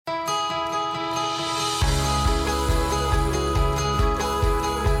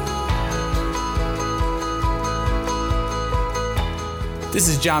This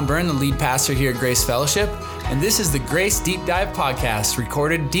is John Byrne, the lead pastor here at Grace Fellowship, and this is the Grace Deep Dive podcast,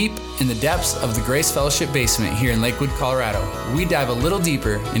 recorded deep in the depths of the Grace Fellowship basement here in Lakewood, Colorado. We dive a little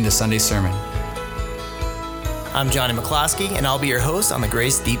deeper into Sunday's sermon. I'm Johnny McCloskey, and I'll be your host on the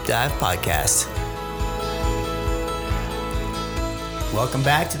Grace Deep Dive podcast. Welcome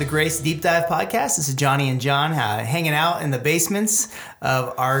back to the Grace Deep Dive podcast. This is Johnny and John hanging out in the basements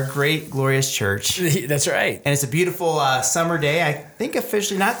of our great, glorious church. That's right. And it's a beautiful summer day. I think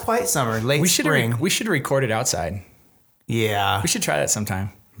officially not quite summer, late spring. We should record it outside. Yeah. We should try that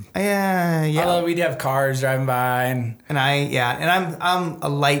sometime. Yeah. Although we'd have cars driving by and I'm a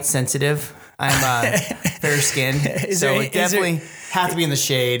light sensitive. I'm fair skinned, so it definitely have to be in the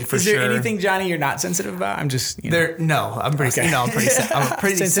shade for sure. Is there anything, Johnny, you're not sensitive about? I'm just I'm a pretty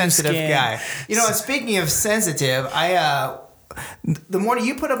sensitive guy. You know, Speaking of sensitive, the morning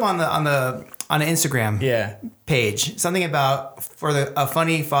you put up on the Instagram page something about a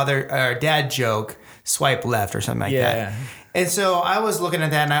funny father or dad joke, swipe left or something like that. And so I was looking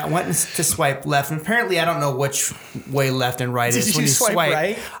at that, and I went to swipe left, and apparently I don't know which way left and right is. Did you swipe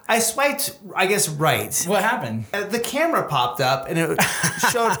right? I swiped, I guess, right. What happened? The camera popped up, and it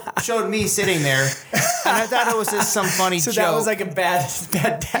showed me sitting there, and I thought it was just some funny joke. So that was like a bad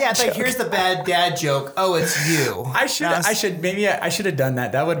dad joke. Yeah, it's like, here's the bad dad joke. Oh, it's you. I should have done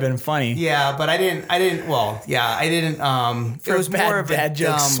that. That would have been funny. Yeah, but I didn't. For it was more of a dad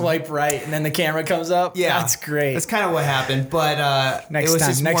joke. Swipe right, and then the camera comes up. Yeah, that's great. That's kind of what happened. But it was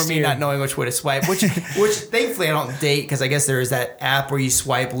just more me not knowing which way to swipe, which thankfully I don't date, because I guess there is that app where you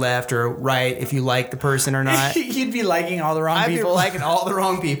swipe left or right if you like the person or not. You'd be liking all the wrong people. I'd be liking all the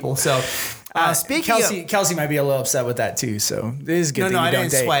wrong people. So Kelsey might be a little upset with that too. So it is good. I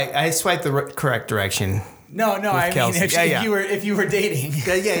didn't swipe. I swiped the correct direction. No, I Kelsey. mean, if you were dating.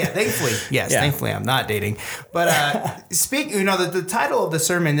 Yeah. Thankfully, yes. Yeah. Thankfully, I'm not dating. But the title of the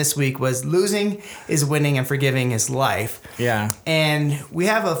sermon this week was "Losing is Winning and Forgiving is Life." Yeah. And we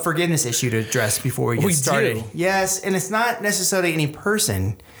have a forgiveness issue to address before we get started. Do. Yes, and it's not necessarily any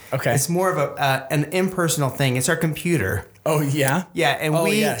person. Okay. It's more of an impersonal thing. It's our computer. Oh yeah. Yeah,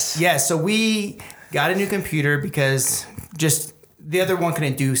 and so we got a new computer because just the other one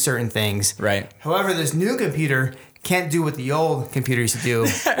couldn't do certain things. Right. However, this new computer can't do what the old computer used to do,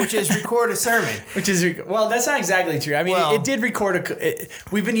 which is record a sermon. That's not exactly true. I mean, it did record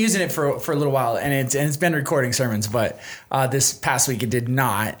we've been using it for a little while, and it's been recording sermons, but this past week it did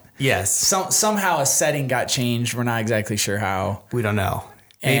not. Yes. Somehow a setting got changed. We're not exactly sure how. We don't know.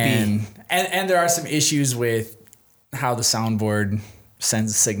 Maybe. And there are some issues with how the soundboard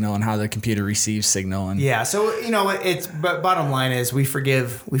sends a signal and how the computer receives signal. And so but bottom line is we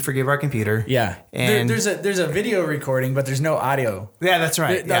forgive our computer. Yeah. And there's a video recording, but there's no audio. Yeah, that's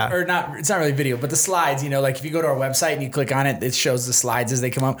right. Or not, it's not really video, but the slides, like if you go to our website and you click on it, it shows the slides as they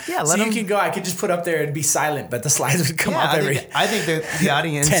come up. Yeah, I could just put up there and be silent, but the slides would come up I think the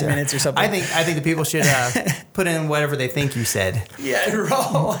audience 10 minutes or something. I think the people should put in whatever they think you said. Yeah,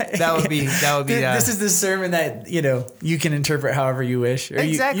 roll. That would be this is the sermon that you can interpret however you wish. Or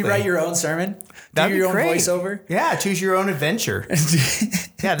exactly. You write your own sermon? That'd do your be great. Own voiceover? Yeah, choose your own adventure.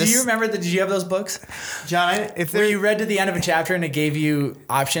 Do you remember did you have those books? John, where you read to the end of a chapter and it gave you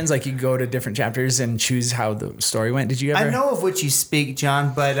options, like you go to different chapters and choose how the story went? Did you ever? I know of which you speak,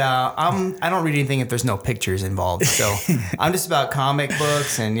 John, but I don't read anything if there's no pictures involved. So I'm just about comic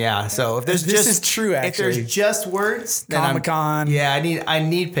books, and so if there's this is true, actually. If there's just words, then Comic-Con. I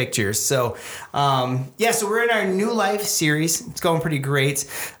need pictures. So so we're in our New Life series. It's going pretty great.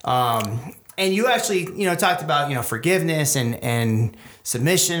 And you actually, talked about, forgiveness and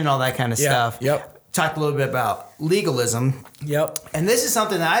submission and all that kind of stuff. Yep. Talked a little bit about legalism. Yep. And this is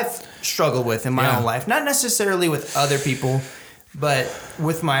something that I've struggled with in my own life. Not necessarily with other people, but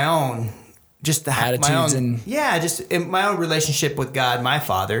with my own, just the attitudes just in my own relationship with God, my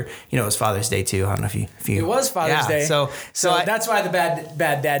Father. It was Father's Day too. I don't know if you. It was Father's Day. So that's why the bad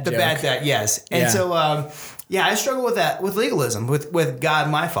dad joke. The bad dad, yes. And so. I struggle with that, with legalism, with God,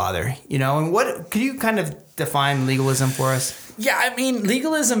 my Father, and could you kind of define legalism for us? Yeah, I mean,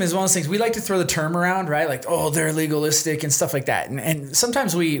 legalism is one of those things. We like to throw the term around, right? Like, they're legalistic and stuff like that. And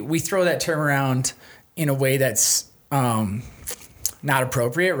sometimes we throw that term around in a way that's not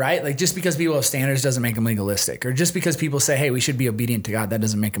appropriate, right? Like, just because people have standards doesn't make them legalistic. Or just because people say, hey, we should be obedient to God, that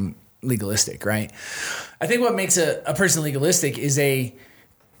doesn't make them legalistic, right? I think what makes a person legalistic is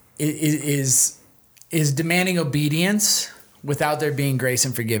demanding obedience without there being grace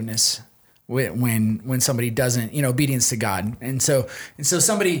and forgiveness when somebody doesn't, obedience to God. And so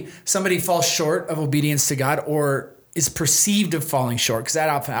somebody falls short of obedience to God, or is perceived of falling short, because that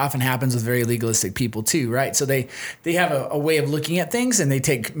often happens with very legalistic people too, right? So they have a way of looking at things, and they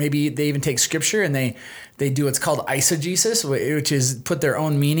even take scripture and they do what's called eisegesis, which is put their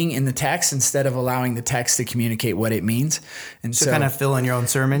own meaning in the text instead of allowing the text to communicate what it means. And so kind of fill in your own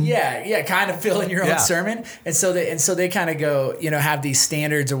sermon. Yeah, kind of fill in your own sermon. And so they kind of go, have these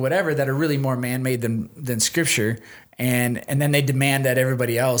standards or whatever that are really more man-made than scripture, and then they demand that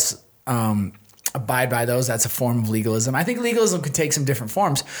everybody else abide by those. That's a form of legalism. I think legalism could take some different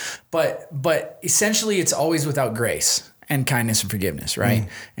forms, but essentially it's always without grace and kindness and forgiveness, right?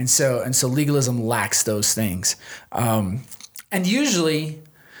 And so legalism lacks those things. And usually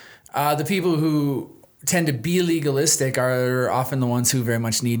the people who tend to be legalistic are often the ones who very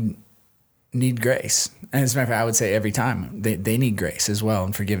much need grace. And as a matter of fact, I would say every time they need grace as well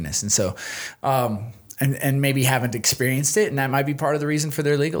and forgiveness. And so, and maybe haven't experienced it. And that might be part of the reason for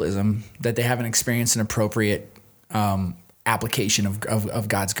their legalism, that they haven't experienced an appropriate application of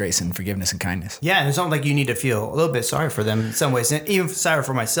God's grace and forgiveness and kindness. Yeah, and it's not like you need to feel a little bit sorry for them in some ways, and even sorry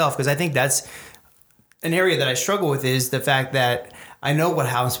for myself, because I think that's an area that I struggle with, is the fact that I know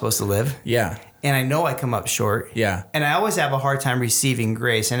how I'm supposed to live. Yeah. And I know I come up short. Yeah. And I always have a hard time receiving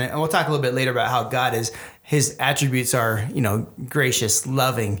grace. And we'll talk a little bit later about how God is, his attributes are, gracious,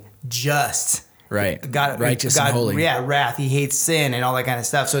 loving, just. Right. God, righteous and holy. Yeah, wrath. He hates sin and all that kind of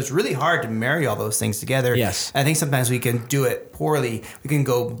stuff. So it's really hard to marry all those things together. Yes. I think sometimes we can do it poorly. We can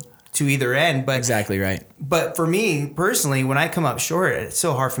go to either end. But exactly right. But for me personally, when I come up short, it's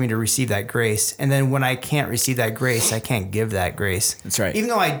so hard for me to receive that grace. And then when I can't receive that grace, I can't give that grace. That's right. Even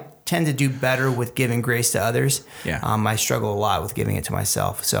though I tend to do better with giving grace to others, I struggle a lot with giving it to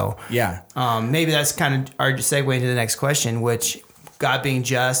myself. So maybe that's kind of our segue into the next question, which God being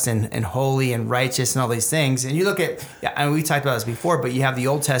just and holy and righteous and all these things. And you look at, and we talked about this before, but you have the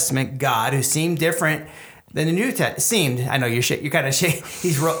Old Testament God who seemed different than the New Testament. I know you're kind of shaking.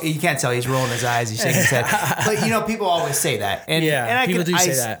 You can't tell he's rolling his eyes. He's shaking his head. But people always say that, and people do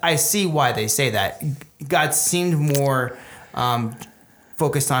say that. I see why they say that. God seemed more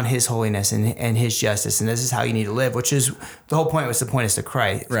focused on his holiness and his justice, and this is how you need to live. Which is the whole point. Was to point us to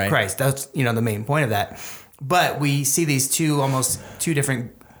Christ. Right. Christ. That's the main point of that. But we see these almost two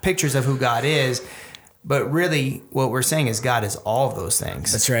different pictures of who God is. But really, what we're saying is God is all of those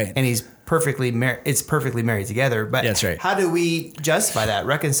things. That's right. And he's it's perfectly married together. But that's right. How do we justify that,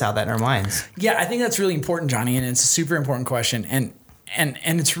 reconcile that in our minds? Yeah, I think that's really important, Johnny, and it's a super important question. And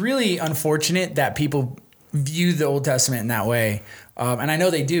it's really unfortunate that people view the Old Testament in that way. And I know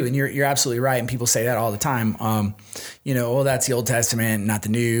they do, and you're absolutely right. And people say that all the time. That's the Old Testament, not the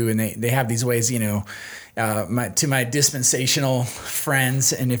New. And they have these ways, to my dispensational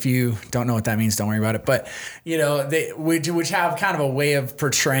friends, and if you don't know what that means, don't worry about it. But which have kind of a way of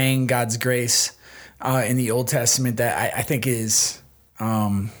portraying God's grace in the Old Testament that I think is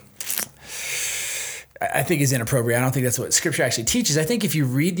inappropriate. I don't think that's what Scripture actually teaches. I think if you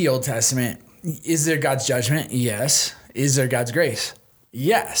read the Old Testament, is there God's judgment? Yes. Is there God's grace?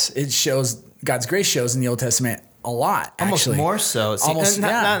 Yes. It shows God's grace shows in the Old Testament a lot, actually. Almost more so.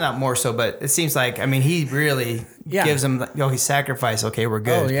 Not more so, but it seems like, he really gives them, he sacrificed, okay, we're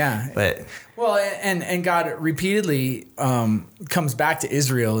good. Oh, yeah. But and God repeatedly comes back to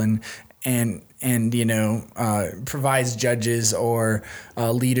Israel and provides judges or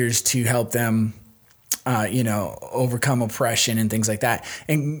leaders to help them overcome oppression and things like that.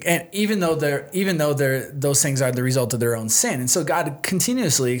 And even though those things are the result of their own sin. And so God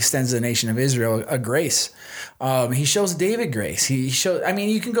continuously extends the nation of Israel a grace. He shows David grace. You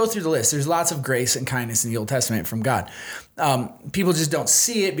can go through the list. There's lots of grace and kindness in the Old Testament from God. People just don't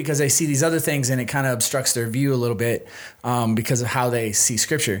see it because they see these other things, and it kind of obstructs their view a little bit because of how they see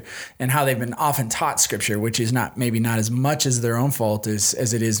Scripture and how they've been often taught Scripture, which is maybe not as much as their own fault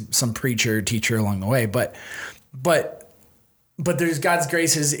as it is some preacher or teacher along the way. But there's God's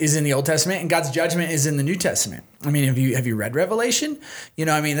grace is in the Old Testament, and God's judgment is in the New Testament. Have you read Revelation?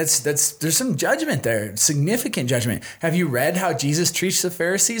 There's some judgment there, significant judgment. Have you read how Jesus treats the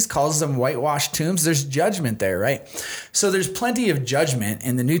Pharisees, calls them whitewashed tombs? There's judgment there, right? So there's plenty of judgment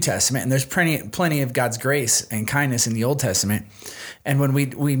in the New Testament, and there's plenty of God's grace and kindness in the Old Testament. And when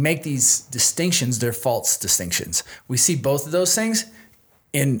we make these distinctions, they're false distinctions. We see both of those things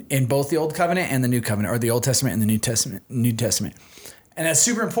in both the Old Covenant and the New Covenant, or the Old Testament and the New Testament. And that's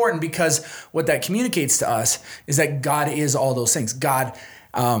super important because what that communicates to us is that God is all those things. God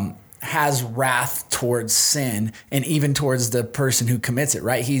has wrath towards sin and even towards the person who commits it,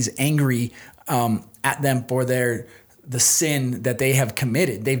 right? He's angry at them for the sin that they have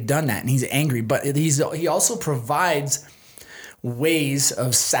committed. They've done that, and he's angry. But he also provides ways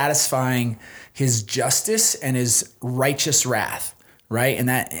of satisfying his justice and his righteous wrath, right? And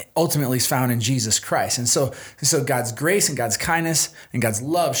that ultimately is found in Jesus Christ. And so God's grace and God's kindness and God's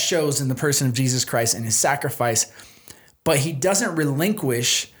love shows in the person of Jesus Christ and his sacrifice, but he doesn't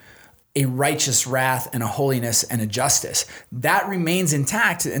relinquish a righteous wrath and a holiness and a justice. That remains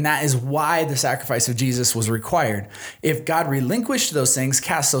intact, and that is why the sacrifice of Jesus was required. If God relinquished those things,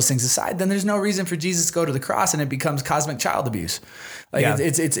 cast those things aside, then there's no reason for Jesus to go to the cross, and it becomes cosmic child abuse. Like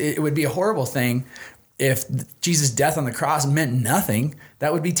it would be a horrible thing if Jesus' death on the cross meant nothing.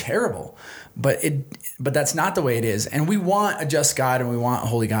 That would be terrible. But that's not the way it is. And we want a just God, and we want a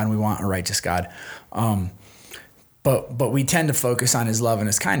holy God, and we want a righteous God. But we tend to focus on his love and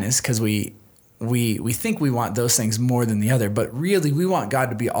his kindness because we think we want those things more than the other. But really, we want God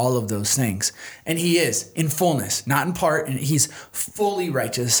to be all of those things. And he is in fullness, not in part. And he's fully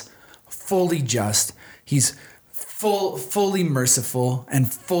righteous, fully just. He's fully merciful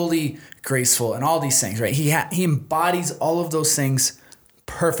and fully graceful and all these things, right? He embodies all of those things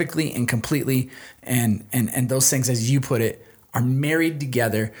perfectly and completely. And those things, as you put it, are married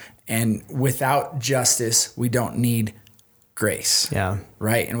together. And without justice, we don't need grace. Yeah.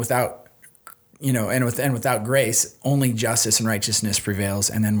 Right. And without, without grace, only justice and righteousness prevails.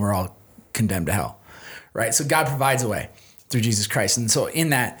 And then we're all condemned to hell. Right. So God provides a way through Jesus Christ. And so in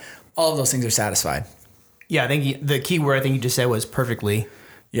that, all of those things are satisfied. Yeah. I think the key word I think you just said was perfectly.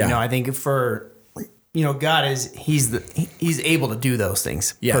 Yeah. I think for, God he's able to do those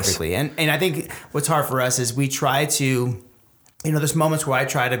things perfectly. And I think what's hard for us is we try to, there's moments where I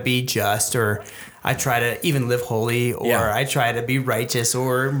try to be just, or I try to even live holy, or I try to be righteous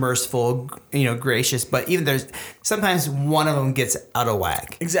or merciful, gracious. But even sometimes one of them gets out of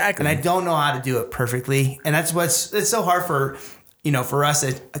whack. Exactly. And I don't know how to do it perfectly. And that's it's so hard for us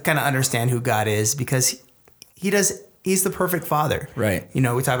to kind of understand who God is, because he's the perfect father. Right. We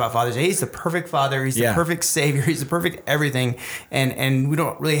talk about Father's Day. He's the perfect father. He's the perfect savior. He's the perfect everything. And we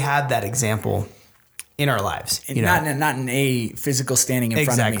don't really have that example in our lives, not in a physical standing in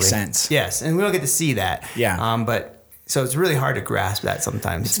front of me sense. Yes, and we don't get to see that. Yeah. But so it's really hard to grasp that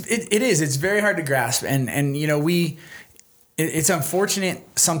sometimes. It is. It's very hard to grasp, and it's unfortunate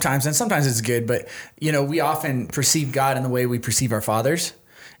sometimes, and sometimes it's good. But we often perceive God in the way we perceive our fathers,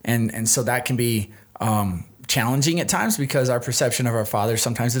 and so that can be challenging at times, because our perception of our fathers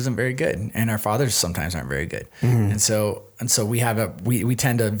sometimes isn't very good, and our fathers sometimes aren't very good. Mm-hmm. And so we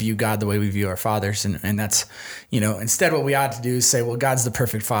tend to view God the way we view our fathers, and that's instead what we ought to do is say, well, God's the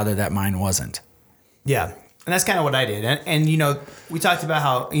perfect father that mine wasn't. Yeah, and that's kind of what I did, and we talked about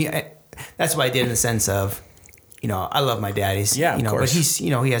how that's what I did in the sense of I love my dad. He's of course. But he's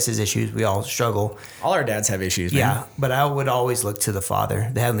he has his issues. We all struggle. All our dads have issues, man. Yeah, but I would always look to the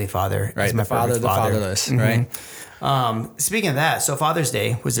Father, the Heavenly Father, right? The Father, the fatherless, mm-hmm. right? Speaking of that, so Father's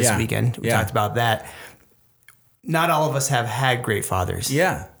Day was this weekend. We talked about that. Not all of us have had great fathers.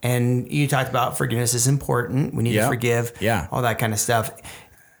 Yeah, and you talked about forgiveness is important. We need to forgive. Yeah, all that kind of stuff.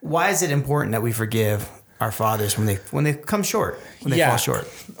 Why is it important that we forgive our fathers when they come short, when they fall short?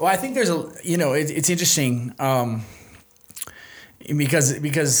 Well, I think there's it's interesting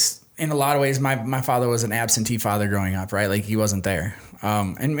because in a lot of ways my father was an absentee father growing up, right? Like he wasn't there.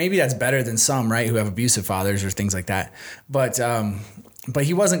 And maybe that's better than some, right, who have abusive fathers or things like that. But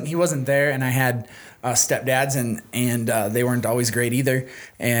he wasn't there, and I had stepdads, and they weren't always great either.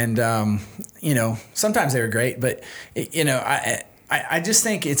 And sometimes they were great, but I just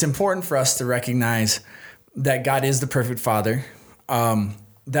think it's important for us to recognize that God is the perfect father,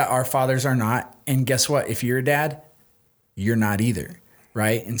 that our fathers are not. And guess what? If you're a dad, you're not either,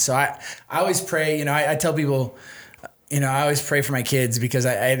 right? And so I always pray, I tell people, I always pray for my kids, because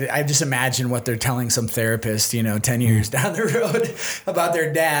I just imagine what they're telling some therapist, 10 years down the road about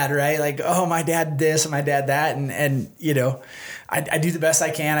their dad, right? Like, oh, my dad this and my dad that. And I do the best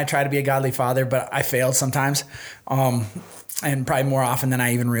I can. I try to be a godly father, but I failed sometimes, and probably more often than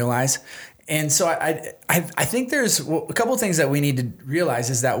I even realize. And so I think there's a couple of things that we need to realize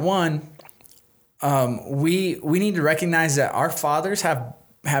is that, one, we need to recognize that our fathers have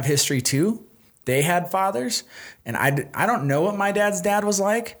history too. They had fathers, and I don't know what my dad's dad was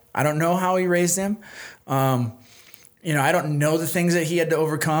like. I don't know how he raised him. I don't know the things that he had to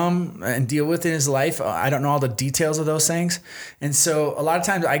overcome and deal with in his life. I don't know all the details of those things. And so a lot of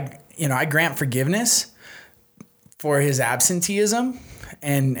times I grant forgiveness for his absenteeism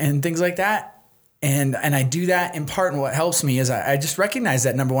and things like that. And I do that in part, and what helps me is I just recognize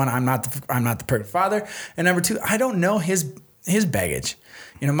that, number one, I'm not the perfect father, and number two, I don't know his baggage.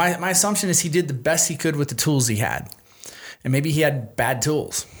 My assumption is he did the best he could with the tools he had, and maybe he had bad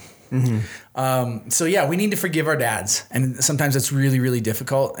tools, So yeah, we need to forgive our dads. And sometimes it's really, really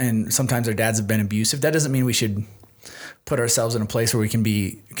difficult. And sometimes our dads have been abusive. That doesn't mean we should put ourselves in a place where we can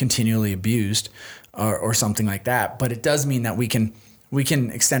be continually abused or something like that. But it does mean that we can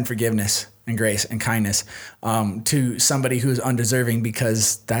extend forgiveness and grace and kindness to somebody who's undeserving,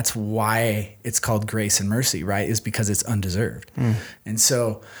 because that's why it's called grace and mercy, right? Is because it's undeserved. And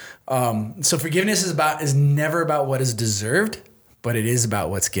so forgiveness is never about what is deserved, but it is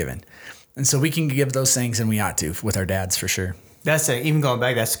about what's given. And so we can give those things, and we ought to with our dads for sure. Even going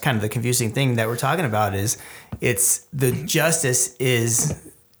back, that's kind of the confusing thing that we're talking about is it's the justice is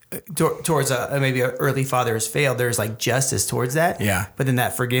towards maybe an early father has failed. There's like justice towards that. Yeah. But then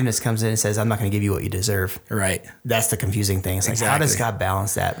that forgiveness comes in and says, I'm not going to give you what you deserve. Right. That's the confusing thing. It's like, how does God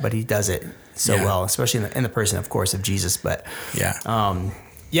balance that? But he does it so well, especially in the person, of course, of Jesus. But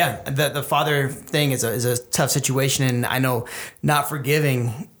the father thing is a tough situation. And I know not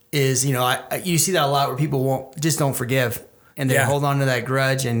forgiving is, you see that a lot where people don't forgive, and they hold on to that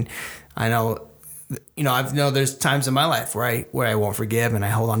grudge. And I know, there's times in my life where I won't forgive, and I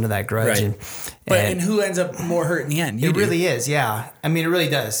hold on to that grudge. Right. And who ends up more hurt in the end? It really is. Yeah. I mean, it really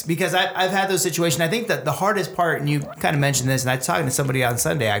does, because I've had those situations. I think that the hardest part, and you kind of mentioned this, and I was talking to somebody on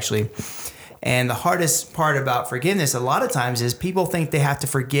Sunday actually, and the hardest part about forgiveness a lot of times is people think they have to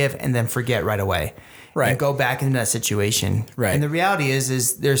forgive and then forget right away. Right. And go back into that situation. Right. And the reality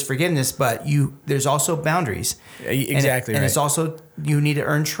is there's forgiveness, but there's also boundaries. Exactly. And it's also, you need to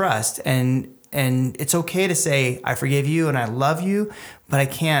earn trust, and it's okay to say, I forgive you and I love you, but I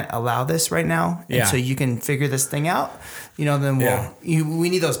can't allow this right now. And so you can figure this thing out, then we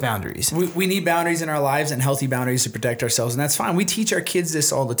need those boundaries. We need boundaries in our lives, and healthy boundaries to protect ourselves. And that's fine. We teach our kids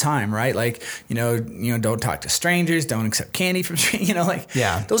this all the time, right? Like, don't talk to strangers, don't accept candy from strangers,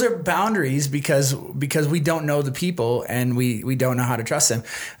 those are boundaries because we don't know the people, and we don't know how to trust them.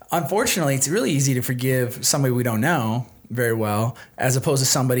 Unfortunately, it's really easy to forgive somebody we don't know very well, as opposed to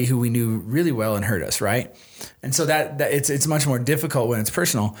somebody who we knew really well and hurt us, right? And so that it's much more difficult when it's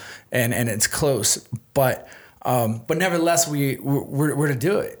personal and it's close. But nevertheless, we're to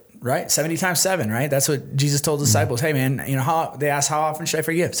do it, right? 70 times 7, right? That's what Jesus told the disciples. Hey man, they asked, how often should I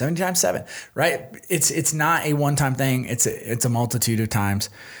forgive? 70 times 7, right? It's not a one-time thing. It's a multitude of times,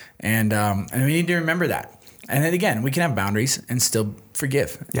 and we need to remember that. And then again, we can have boundaries and still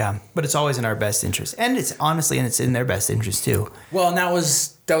forgive. Yeah, but it's always in our best interest, and it's in their best interest too. Well, and that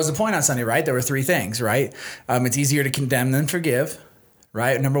was the point on Sunday, right? There were 3 things, right? It's easier to condemn than forgive,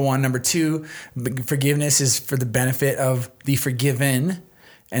 right? Number 1. Number 2, forgiveness is for the benefit of the forgiven,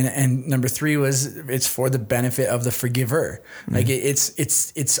 and number 3 was it's for the benefit of the forgiver. Mm-hmm. Like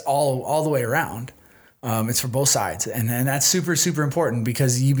it's all the way around. It's for both sides. And that's super, super important,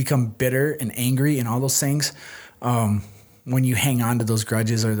 because you become bitter and angry and all those things when you hang on to those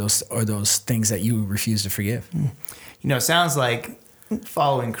grudges or those things that you refuse to forgive. It sounds like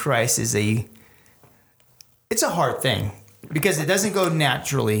following Christ it's a hard thing, because it doesn't go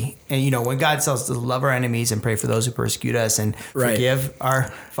naturally. And, when God tells us to love our enemies and pray for those who persecute us, and forgive our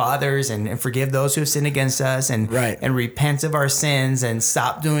fathers and forgive those who have sinned against us, and repent of our sins and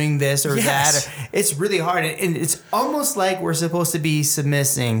stop doing this or that. It's really hard. And it's almost like we're supposed to be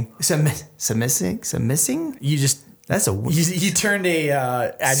submissing. You just, that's a, you turned a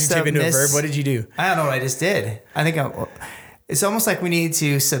adjective into a verb. What did you do? I don't know what I just did. I think it's almost like we need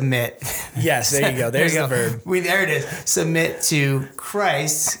to submit. Yes, there you go. There's the verb. There it is. Submit to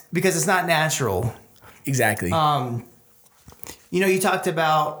Christ, because it's not natural. Exactly. You talked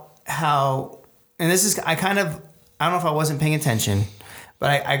about how, and this is, I don't know if I wasn't paying attention,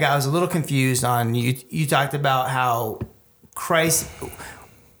 but I was a little confused on, you talked about how Christ,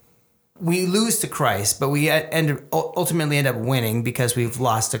 we lose to Christ, but we ultimately end up winning because we've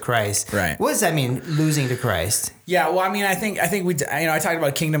lost to Christ. Right. What does that mean, losing to Christ? Yeah. Well, I mean, I think we, I talked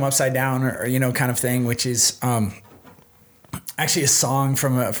about kingdom upside down or kind of thing, which is actually a song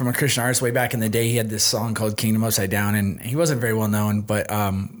from a Christian artist way back in the day. He had this song called Kingdom Upside Down, and he wasn't very well known, but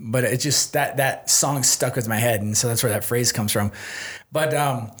it just, that song stuck with my head. And so that's where that phrase comes from. But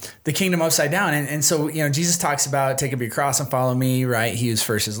the kingdom upside down. And so, Jesus talks about take up your cross and follow me, right? He who's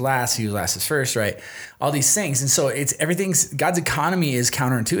first is last, he who last is first, right? All these things. And so God's economy is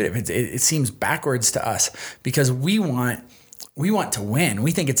counterintuitive. It seems backwards to us, because we want to win.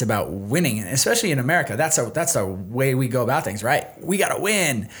 We think it's about winning, and especially in America. That's our way we go about things, right? We got to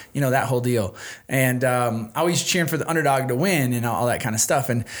win, that whole deal. And always cheering for the underdog to win and all that kind of stuff.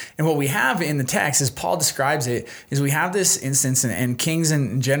 And what we have in the text, as Paul describes it, is we have this instance, and kings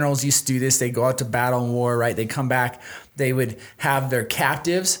and generals used to do this. They go out to battle and war, right? They come back. They would have their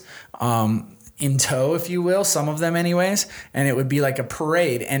captives in tow, if you will, some of them anyways, and it would be like a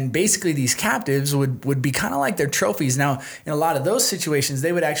parade. And basically these captives would be kind of like their trophies. Now, in a lot of those situations,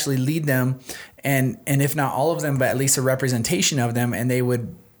 they would actually lead them, and if not all of them, but at least a representation of them, and they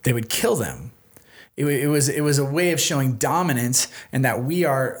would kill them. It was a way of showing dominance, and that we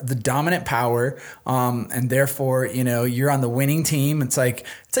are the dominant power, and therefore, you're on the winning team. It's like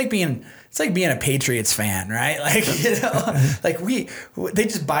being a Patriots fan, right? Like, like they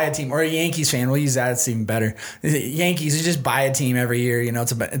just buy a team, or a Yankees fan. We'll use that. It's even better. The Yankees, you just buy a team every year.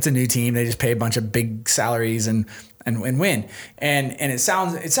 It's a new team. They just pay a bunch of big salaries and win. And it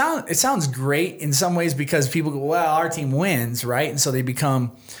sounds great in some ways, because people go, well, our team wins, right? And so they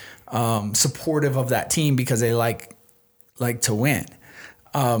become supportive of that team because they like to win.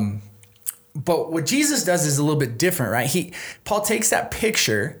 But what Jesus does is a little bit different, right? Paul takes that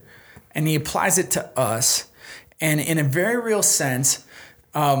picture and he applies it to us. And in a very real sense,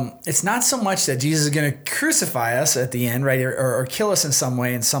 it's not so much that Jesus is going to crucify us at the end, right? Or kill us in some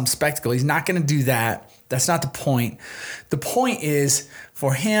way, in some spectacle. He's not going to do that. That's not the point. The point is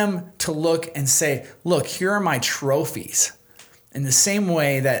for him to look and say, look, here are my trophies. In the same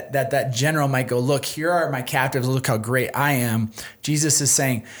way that general might go, look, here are my captives. Look how great I am. Jesus is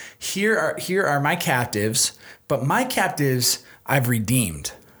saying, here are my captives, but my captives I've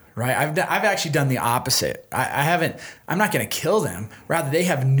redeemed, right? I've actually done the opposite. I'm not going to kill them. Rather, they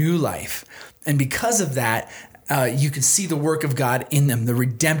have new life. And because of that, you can see the work of God in them, the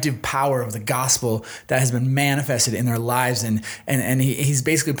redemptive power of the gospel that has been manifested in their lives. And he's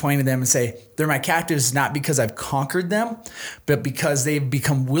basically pointing to them and say, they're my captives, not because I've conquered them, but because they've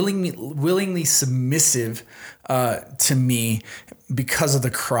become willingly submissive to me because of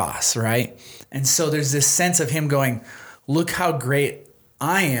the cross, right? And so there's this sense of him going, look how great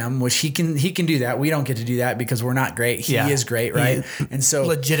I am, which he can do that. We don't get to do that because we're not great. He is great, right? And so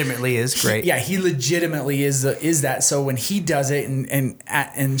legitimately is great. He legitimately is that. So when he does it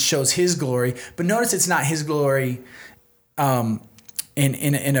and shows his glory, but notice it's not his glory in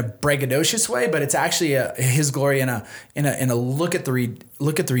a braggadocious way, but it's actually his glory in a look at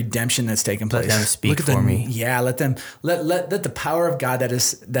the redemption that's taken place. Let them speak for me. Yeah, let the power of God that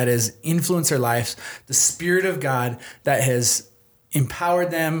has influenced their lives, the Spirit of God that has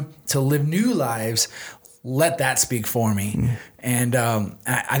empowered them to live new lives, let that speak for me. And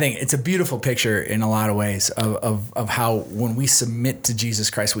I think it's a beautiful picture in a lot of ways of how when we submit to Jesus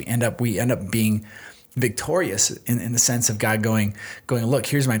Christ, we end up being victorious in the sense of God going, look,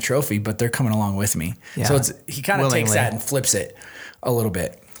 here's my trophy, but they're coming along with me. Yeah. So he kind of takes that and flips it a little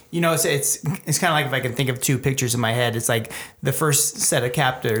bit. It's kind of like, if I can think of two pictures in my head, it's like the first set of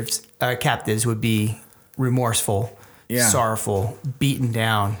captives would be remorseful, sorrowful, beaten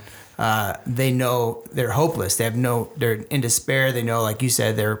down. They know they're hopeless. They're in despair. They know, like you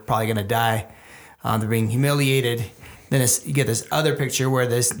said, they're probably going to die. They're being humiliated. Then you get this other picture where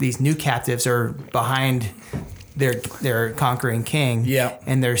these new captives are behind their conquering king,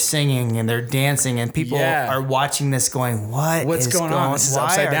 and they're singing and they're dancing, and people are watching this going, what's going on? This is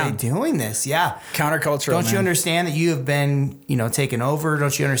upside down. Why are they doing this? Yeah. Countercultural. Don't you understand that you have been, taken over?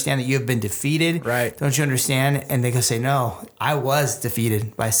 Don't you understand that you have been defeated? Right. Don't you understand? And they go say, no, I was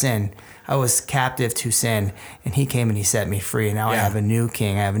defeated by sin. I was captive to sin, and he came and he set me free. And now I have a new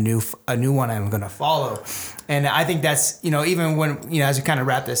king. I have a new one I'm going to follow. And I think that's, even when, as we kind of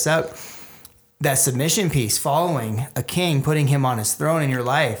wrap this up, that submission piece, following a king, putting him on his throne in your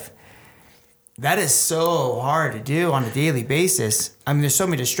life, that is so hard to do on a daily basis. I mean, there's so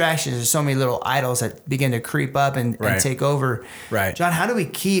many distractions. There's so many little idols that begin to creep up and take over. Right. John, how do we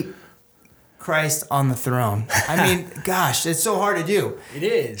keep Christ on the throne? I mean, gosh, it's so hard to do. It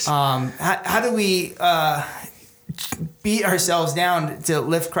is. How do we beat ourselves down to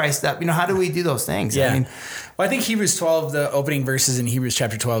lift Christ up? How do we do those things? Yeah. I think Hebrews 12, the opening verses in Hebrews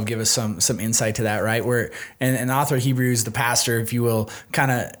chapter 12 give us some insight to that, right? Where and the author of Hebrews, the pastor, if you will, kind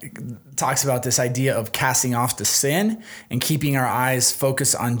of talks about this idea of casting off the sin and keeping our eyes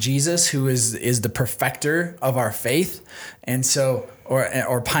focused on Jesus, who is the perfecter of our faith. And so,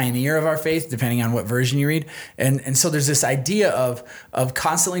 or pioneer of our faith, depending on what version you read. And so there's this idea of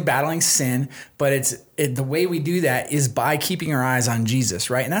constantly battling sin, but the way we do that is by keeping our eyes on Jesus,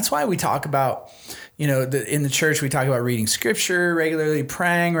 right? And that's why we talk about, in the church, we talk about reading scripture regularly,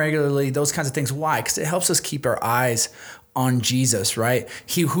 praying regularly, those kinds of things. Why? Because it helps us keep our eyes on Jesus, right?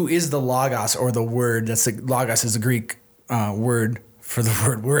 He who is the Logos, or the Word. That's the Logos is the Greek word for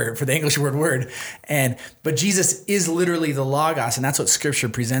the word, for the English word. But Jesus is literally the Logos, and that's what scripture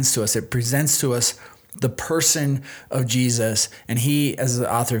presents to us. It presents to us the person of Jesus, and he, as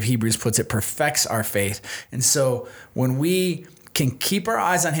the author of Hebrews puts it, perfects our faith. And so when we can keep our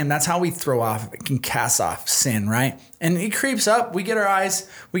eyes on him, that's how we can cast off sin, right? And it creeps up. We get our eyes,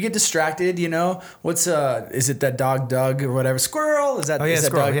 we get distracted, is it that dog Doug or whatever? Squirrel? Is that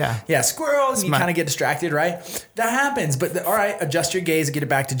squirrel, Doug? Yeah. Yeah, squirrel. And you kind of get distracted, right? That happens. But all right, adjust your gaze, get it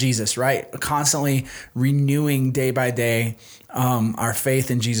back to Jesus, right? Constantly renewing day by day our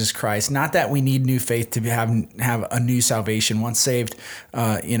faith in Jesus Christ. Not that we need new faith to have a new salvation. Once saved,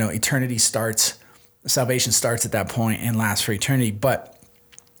 eternity starts. Salvation starts at that point and lasts for eternity. But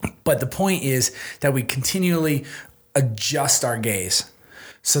the point is that we continually adjust our gaze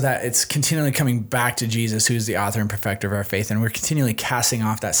so that it's continually coming back to Jesus, who is the author and perfecter of our faith. And we're continually casting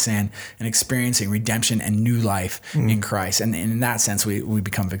off that sin and experiencing redemption and new life in Christ. And in that sense, we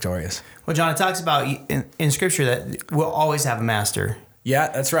become victorious. Well, John, it talks about in Scripture that we'll always have a master. Yeah,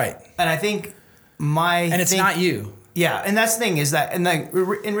 that's right. And I think it's not you. Yeah, and that's the thing is that, and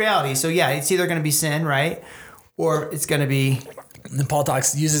in reality, so yeah, it's either going to be sin, right, or it's going to be. And Paul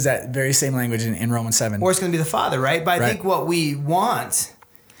uses that very same language in Romans 7. Or it's going to be the Father, right? But I think what we want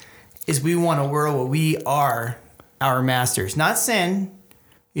is we want a world where we are our masters, not sin,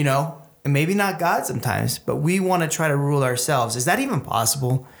 and maybe not God sometimes, but we want to try to rule ourselves. Is that even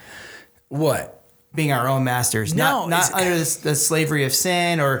possible? What? Being our own masters, no, not under the slavery of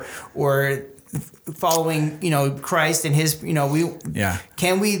sin or following, Christ and his,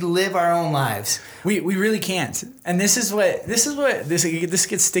 can we live our own lives? We really can't. And this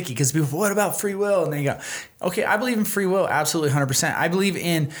gets sticky because people, what about free will? And then you go, okay, I believe in free will. Absolutely. 100%. I believe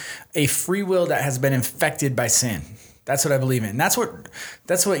in a free will that has been infected by sin. That's what I believe in. That's what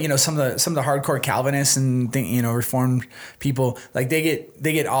some of the hardcore Calvinists and Reformed people, like they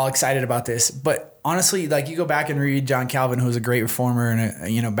get all excited about this. But honestly, like you go back and read John Calvin, who was a great reformer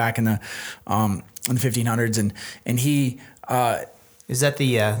and back in the 1500s, and he is that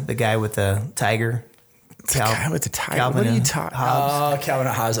the guy with the tiger? The guy with the tiger. Calvin, what are you talking? Oh, Calvin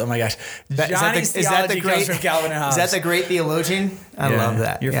and Hobbes. Oh my gosh. Johnny's theology comes from Calvin and Hobbes. Is that the great theologian? I love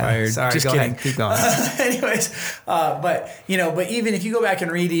that. You're fired. Sorry, just go kidding. Ahead. Keep going. Anyways, but even if you go back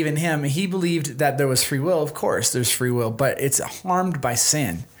and read even him, he believed that there was free will. Of course, there's free will, but it's harmed by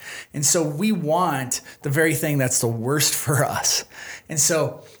sin. And so we want the very thing that's the worst for us. And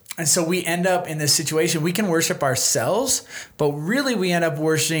so we end up in this situation. We can worship ourselves, but really we end up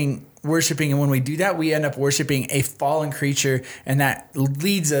worshiping, and when we do that, we end up worshiping a fallen creature, and that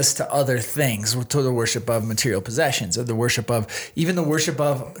leads us to other things, to the worship of material possessions, or the worship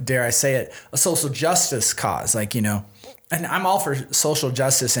of, dare I say it, a social justice cause, and I'm all for social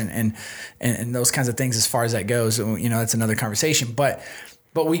justice and those kinds of things as far as that goes. That's another conversation, but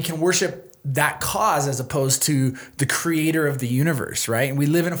we can worship that cause as opposed to the creator of the universe, right? And we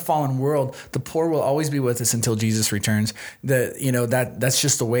live in a fallen world. The poor will always be with us until Jesus returns. That's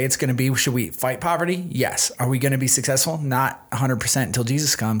just the way it's going to be. Should we fight poverty? Yes. Are we going to be successful? Not 100% until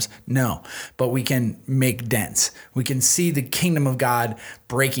Jesus comes. No, but we can make dents. We can see the kingdom of God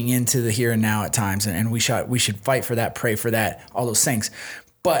breaking into the here and now at times. And we should fight for that, pray for that, all those things.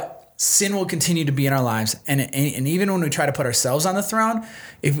 But sin will continue to be in our lives, and even when we try to put ourselves on the throne,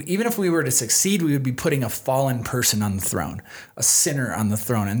 even if we were to succeed, we would be putting a fallen person on the throne, a sinner on the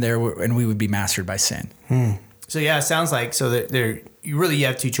throne, and we would be mastered by sin. So yeah, it sounds like you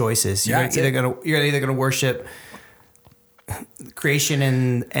have two choices. You're either gonna worship creation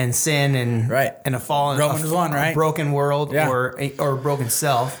and sin and a fallen Romans 1, right? Broken world or a broken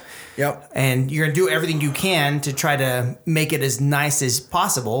self. Yep. And you're going to do everything you can to try to make it as nice as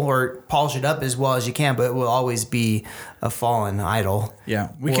possible or polish it up as well as you can, but it will always be a fallen idol.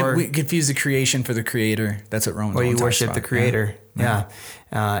 Yeah. We confuse the creation for the creator. That's what Romans 1 talks about. Or you worship the creator. Yeah.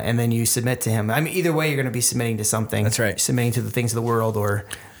 And then you submit to him. I mean, either way, you're going to be submitting to something. That's right. Submitting to the things of the world or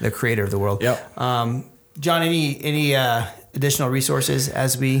the creator of the world. Yep. John, any additional resources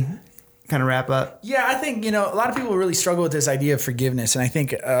as we kind of wrap up? Yeah, I think, a lot of people really struggle with this idea of forgiveness. And I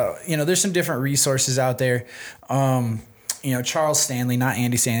think, there's some different resources out there. Charles Stanley, not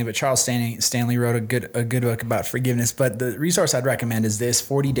Andy Stanley, but Charles Stanley wrote a good book about forgiveness. But the resource I'd recommend is this,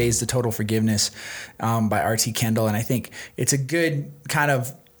 40 Days to Total Forgiveness by R.T. Kendall. And I think it's a good kind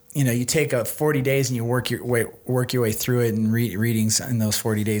of, you take 40 days and you work your way through it and read readings in those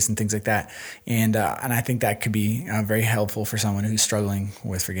 40 days and things like that. And I think that could be very helpful for someone who's struggling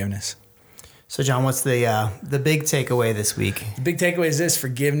with forgiveness. So, John, what's the big takeaway this week? The big takeaway is this: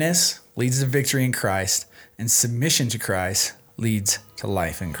 forgiveness leads to victory in Christ, and submission to Christ leads to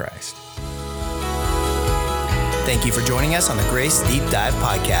life in Christ. Thank you for joining us on the Grace Deep Dive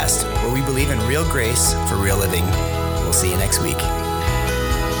Podcast, where we believe in real grace for real living. We'll see you next week.